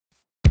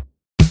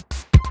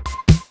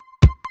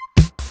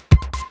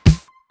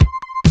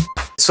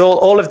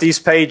all of these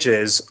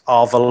pages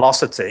are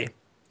velocity.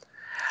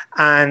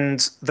 And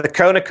the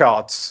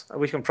KonaKart,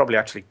 we can probably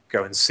actually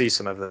go and see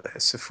some of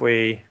this. If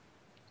I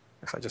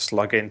just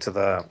log into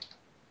the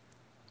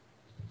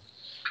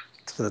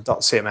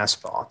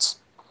dotCMS part,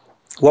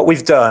 what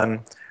we've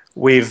done,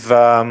 we've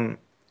got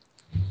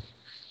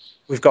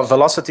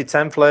velocity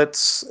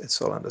templates.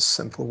 It's all under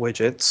simple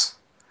widgets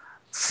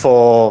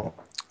for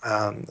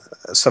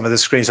some of the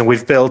screens, and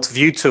we've built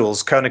view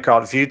tools,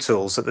 KonaKart view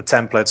tools that the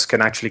templates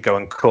can actually go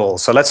and call.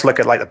 So let's look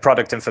at like the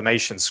product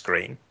information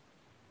screen.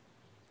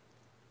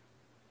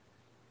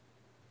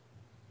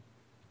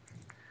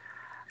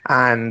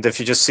 And if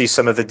you just see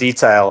some of the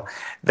detail,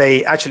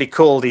 they actually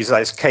call these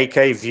as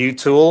KK view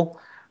tool,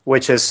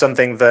 which is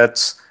something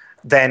that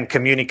then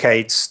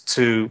communicates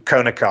to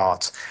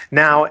KonaKart.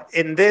 Now,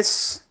 in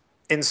this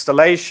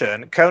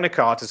installation,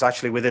 KonaKart is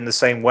actually within the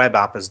same web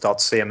app as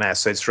dotCMS,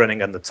 so it's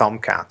running under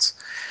Tomcat.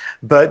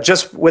 But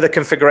just with a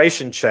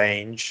configuration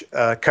change,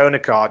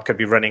 KonaKart could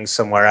be running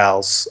somewhere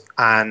else,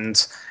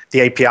 and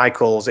the API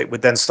calls, it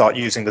would then start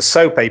using the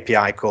SOAP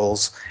API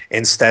calls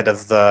instead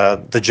of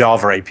the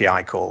Java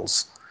API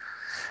calls.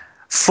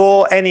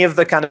 For any of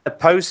the kind of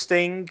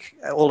posting,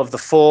 all of the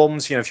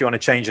forms, if you want to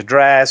change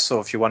address or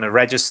if you want to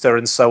register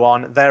and so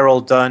on, they're all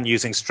done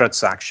using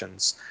struts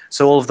actions.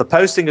 So all of the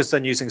posting is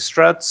done using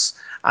struts,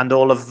 and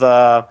all of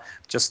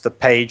just the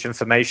page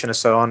information and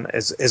so on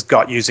is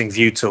got using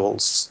view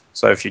tools.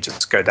 So if you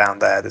just go down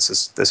there, this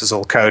is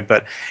all code,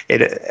 but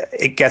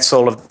it gets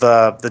all of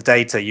the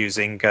data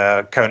using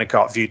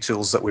KonaKart view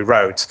tools that we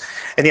wrote.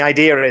 And the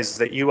idea is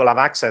that you will have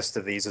access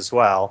to these as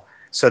well,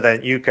 so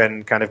that you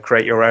can kind of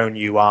create your own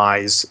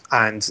UIs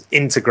and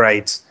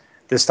integrate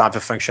this type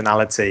of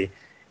functionality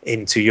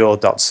into your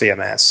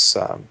dotCMS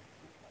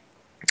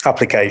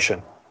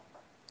application.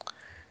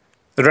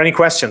 Are there any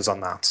questions on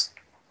that?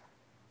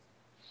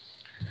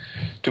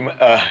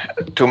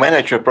 To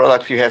manage your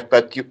products, you have,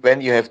 but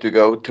when you have to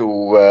go to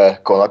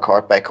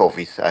KonaKart back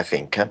office, I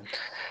think. Huh?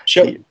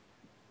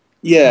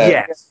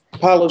 Yes.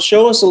 Paolo,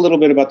 show us a little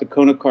bit about the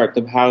KonaKart,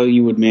 of how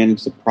you would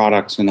manage the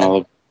products and all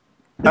of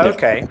it.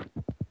 Okay.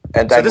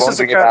 And so I'm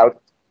wondering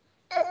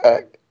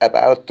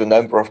about the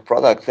number of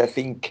products. I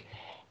think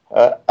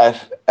I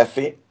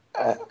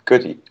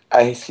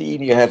see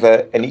you have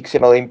an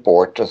XML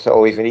import.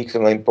 So with an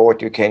XML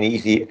import, you can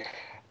easily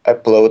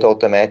upload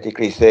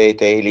automatically, say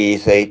daily,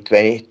 say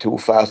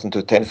 22,000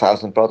 to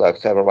 10,000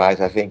 products.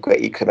 Otherwise, I think the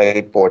XML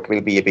import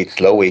will be a bit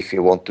slow if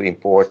you want to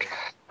import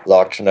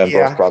large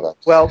number of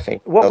products. Well,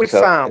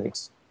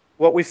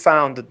 what we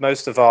found that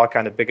most of our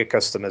kind of bigger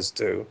customers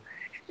do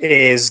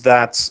is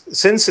that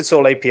since it's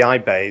all API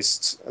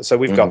based, so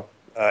we've got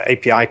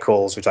API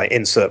calls which I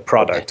insert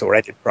product or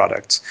edit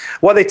product.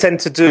 What they tend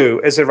to do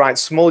is they write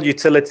small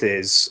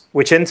utilities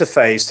which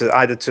interface to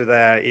either to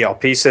their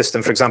ERP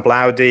system. For example,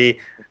 Audi,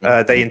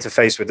 they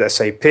interface with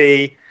SAP.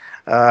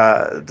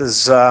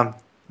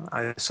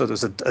 I saw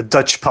there's a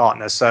Dutch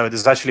partner, so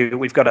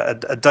we've got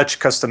a Dutch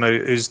customer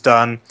who's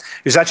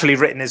actually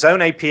written his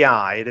own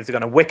API. They've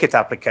got a Wicket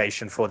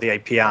application for the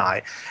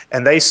API,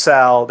 and they've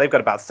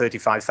got about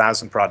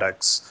 35,000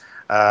 products,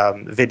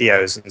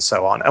 videos and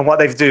so on. And what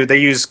they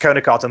use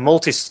KonaKart in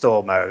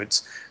multi-store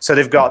modes. So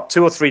they've got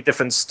 2 or 3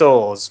 different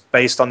stores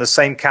based on the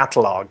same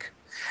catalog.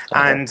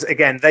 And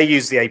again, they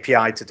use the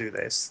API to do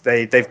this.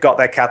 They've got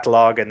their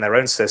catalog in their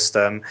own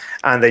system,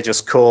 and they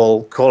just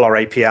call our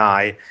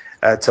API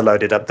to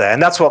load it up there. And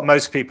that's what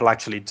most people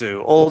actually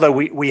do. Although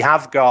we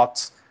have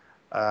got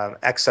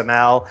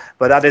XML,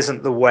 but that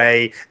isn't the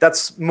way.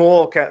 That's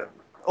more,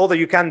 although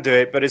you can do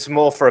it, but it's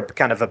more for a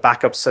kind of a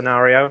backup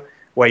scenario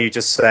where you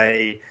just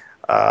say,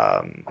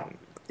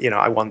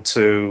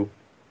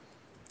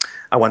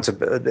 I want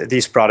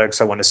these products,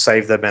 I want to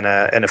save them in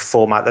a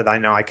format that I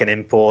know I can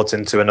import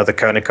into another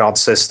KonaKart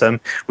system.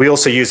 We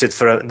also use it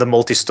for the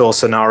multi-store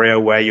scenario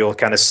where you're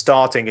kind of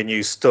starting a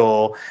new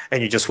store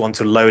and you just want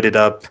to load it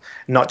up,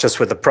 not just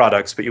with the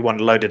products, but you want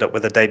to load it up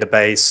with a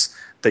database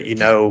that you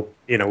know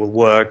will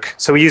work.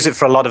 So we use it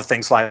for a lot of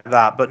things like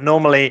that. But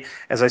normally,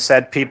 as I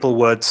said, people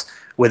would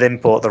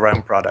import their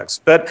own products.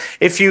 But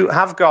if you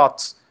have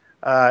got,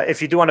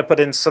 if you do want to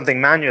put in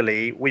something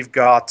manually,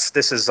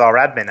 this is our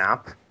admin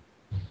app.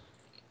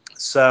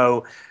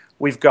 So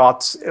we've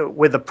got,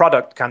 with the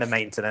product kind of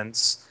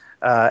maintenance,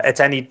 at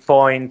any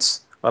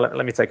point, well,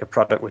 let me take a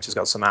product which has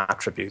got some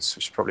attributes,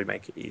 which probably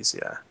make it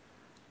easier.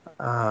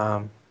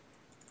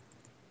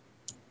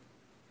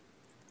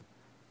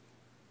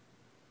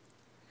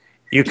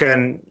 You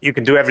can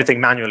do everything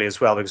manually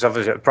as well, because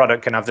obviously a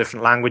product can have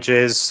different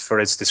languages for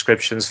its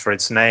descriptions, for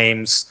its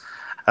names.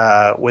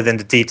 Within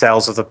the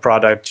details of the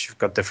product, you've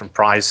got different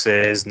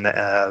prices,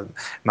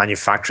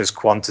 manufacturers'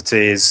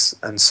 quantities,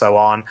 and so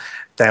on.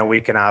 Then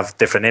we can have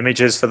different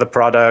images for the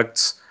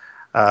product.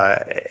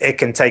 It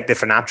can take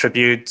different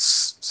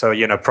attributes. So,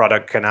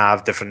 product can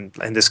have different,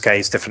 in this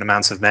case, different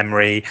amounts of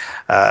memory,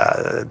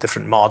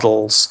 different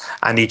models,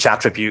 and each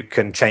attribute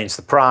can change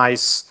the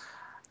price.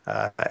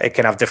 It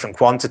can have different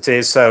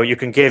quantities. So you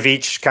can give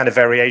each kind of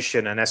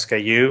variation an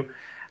SKU.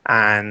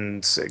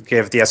 and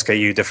give the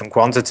SKU different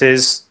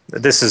quantities.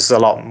 This is a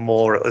lot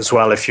more as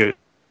well if you're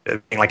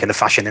like in the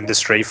fashion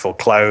industry for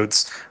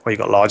clothes, where you've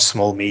got large,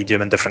 small,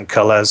 medium, and different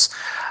colors.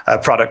 A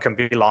product can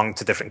belong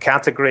to different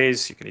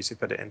categories. You can easily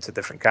put it into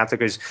different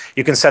categories.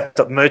 You can set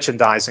up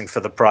merchandising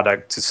for the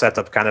product to set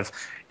up kind of,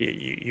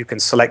 you can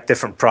select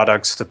different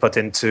products to put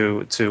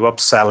into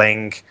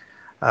upselling.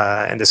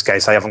 In this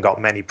case, I haven't got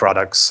many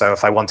products. So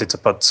if I wanted to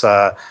put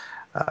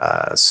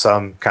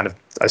some kind of,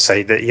 I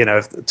say that, you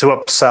know, to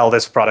upsell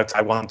this product,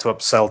 I want to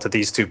upsell to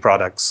these two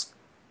products.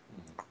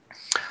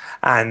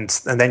 And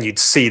then you'd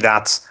see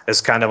that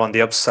as kind of on the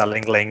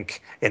upselling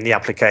link in the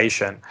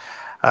application.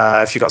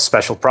 If you've got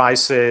special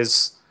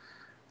prices,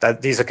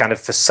 these are kind of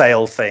for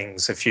sale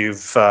things. If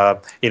you've,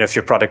 you know, if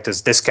your product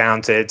is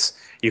discounted,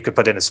 you could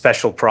put in a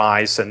special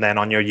price, and then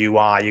on your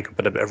UI, you can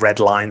put a red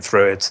line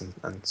through it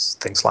and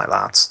things like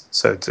that.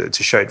 So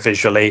to show it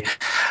visually.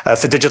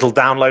 For digital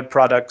download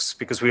products,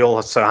 because we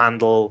also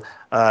handle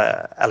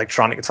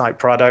electronic type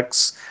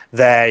products,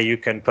 there you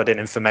can put in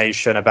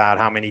information about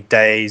how many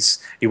days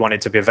you want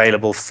it to be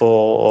available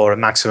for, or a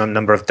maximum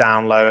number of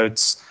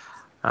downloads.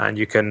 And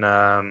you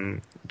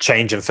can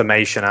change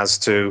information as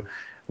to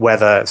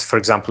whether, for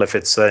example, if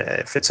it's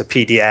a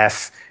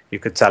PDF, you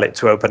could tell it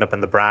to open up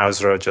in the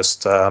browser or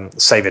just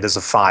save it as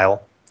a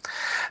file.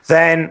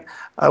 Then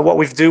what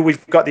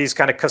we've got these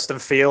kind of custom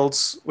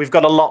fields. We've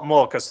got a lot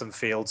more custom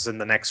fields in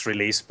the next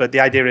release, but the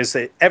idea is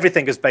that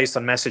everything is based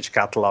on message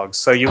catalogs.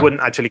 So you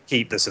wouldn't actually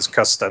keep this as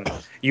custom.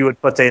 You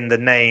would put in the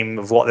name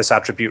of what this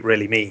attribute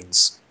really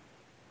means.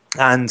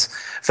 And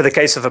for the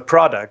case of a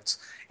product,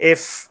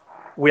 if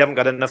we haven't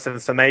got enough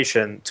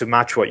information to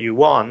match what you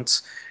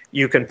want,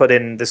 you can put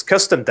in this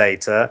custom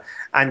data,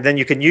 and then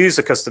you can use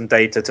the custom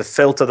data to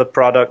filter the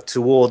product,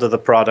 to order the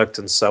product,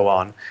 and so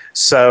on.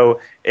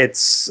 So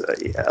it's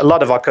a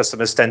lot of our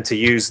customers tend to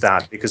use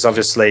that, because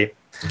obviously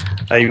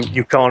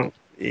you can't,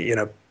 you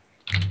know,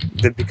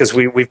 because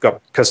we've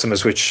got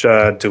customers which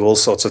do all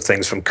sorts of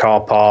things, from car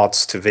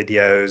parts to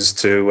videos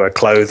to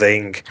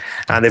clothing,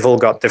 and they've all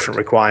got different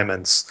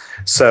requirements.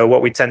 So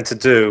what we tend to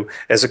do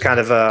is a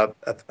kind of a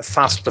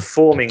fast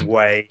performing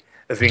way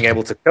of being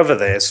able to cover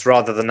this,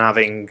 rather than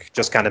having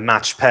just kind of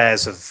matched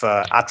pairs of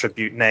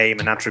attribute name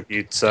and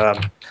attribute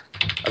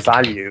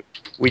value.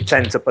 We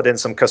tend to put in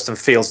some custom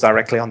fields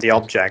directly on the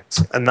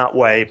object, and that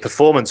way,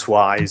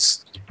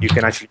 performance-wise, you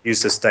can actually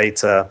use this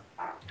data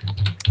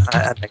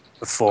and make it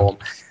perform.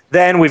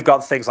 Then we've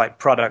got things like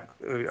product,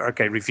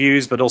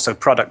 reviews, but also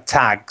product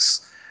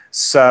tags.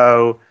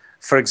 So,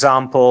 for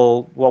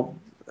example,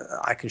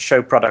 I can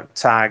show product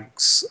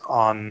tags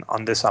on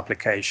this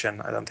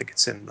application. I don't think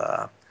it's in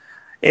the.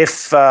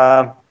 If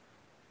for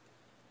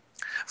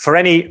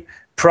any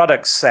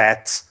product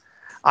set,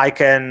 I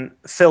can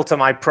filter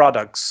my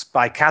products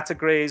by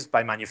categories,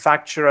 by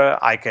manufacturer.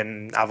 I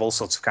can have all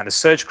sorts of kind of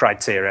search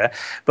criteria,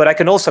 but I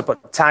can also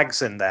put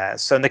tags in there.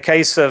 So in the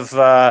case of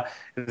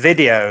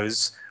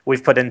videos,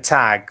 we've put in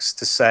tags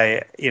to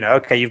say, you know,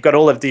 okay, you've got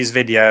all of these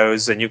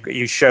videos, and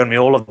you've shown me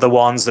all of the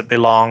ones that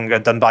belong,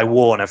 done by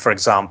Warner, for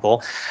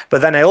example.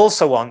 But then I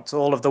also want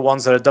all of the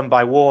ones that are done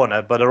by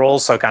Warner, but are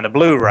also kind of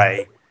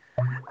Blu-ray.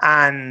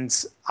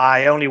 And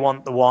I only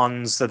want the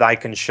ones that I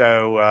can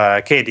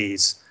show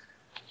kiddies.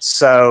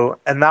 So,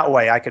 and that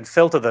way I can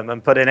filter them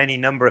and put in any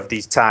number of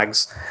these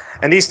tags.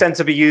 And these tend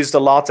to be used a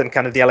lot in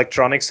kind of the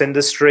electronics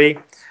industry.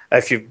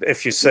 If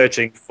you're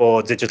searching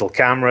for digital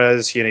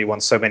cameras, you know, you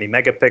want so many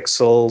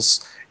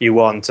megapixels, you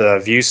want a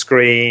view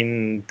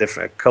screen,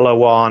 different color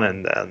one,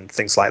 and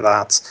things like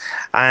that.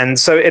 And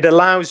so it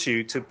allows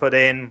you to put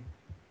in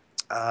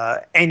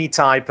any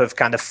type of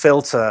kind of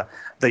filter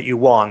that you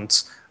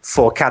want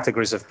for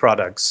categories of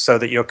products, so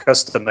that your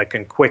customer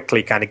can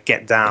quickly kind of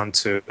get down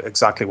to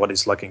exactly what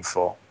he's looking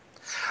for.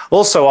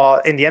 Also,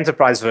 in the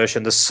enterprise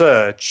version, the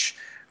search,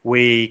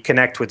 we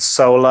connect with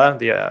Solar,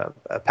 the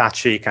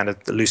Apache kind of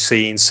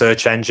Lucene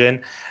search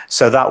engine.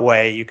 So that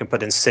way you can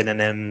put in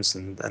synonyms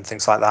and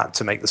things like that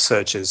to make the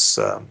searches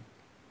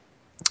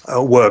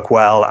work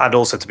well, and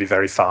also to be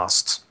very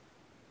fast.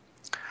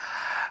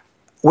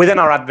 Within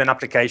our admin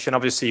application,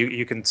 obviously,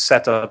 you can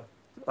set up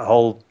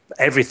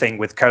everything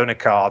with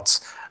KonaKart.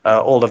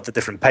 All of the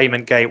different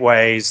payment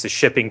gateways, the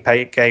shipping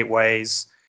gateways,